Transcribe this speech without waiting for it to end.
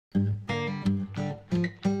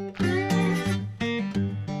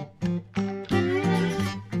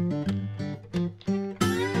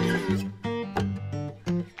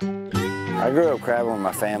I grew up crabbing with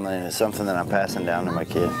my family, and it's something that I'm passing down to my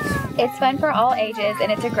kids. It's fun for all ages,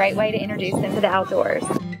 and it's a great way to introduce them to the outdoors.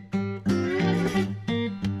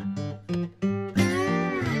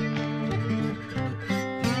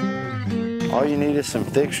 All you need is some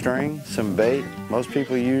thick string, some bait. Most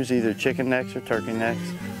people use either chicken necks or turkey necks,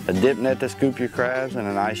 a dip net to scoop your crabs, and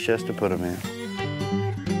an ice chest to put them in.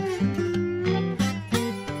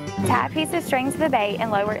 Tie a piece of string to the bait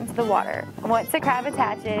and lower it into the water. Once the crab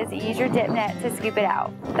attaches, use your dip net to scoop it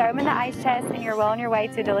out. Throw them in the ice chest and you're well on your way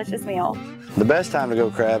to a delicious meal. The best time to go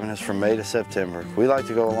crabbing is from May to September. We like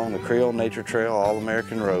to go along the Creole Nature Trail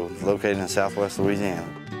All-American Road, located in southwest Louisiana.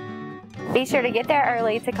 Be sure to get there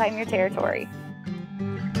early to claim your territory.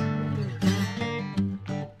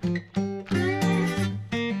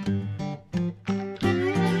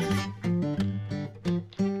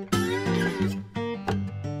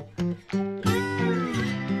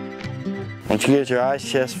 Once you get your ice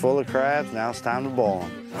chest full of crabs, now it's time to boil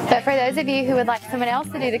them. But for those of you who would like someone else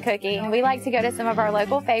to do the cooking, we like to go to some of our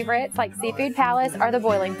local favorites like Seafood Palace or the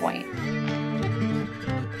Boiling Point.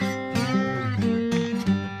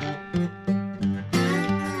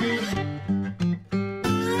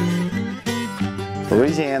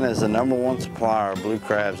 Louisiana is the #1 supplier of blue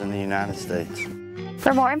crabs in the United States.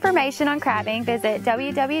 For more information on crabbing, visit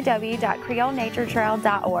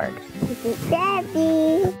www.creolenaturetrail.org. This is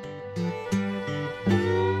Debbie.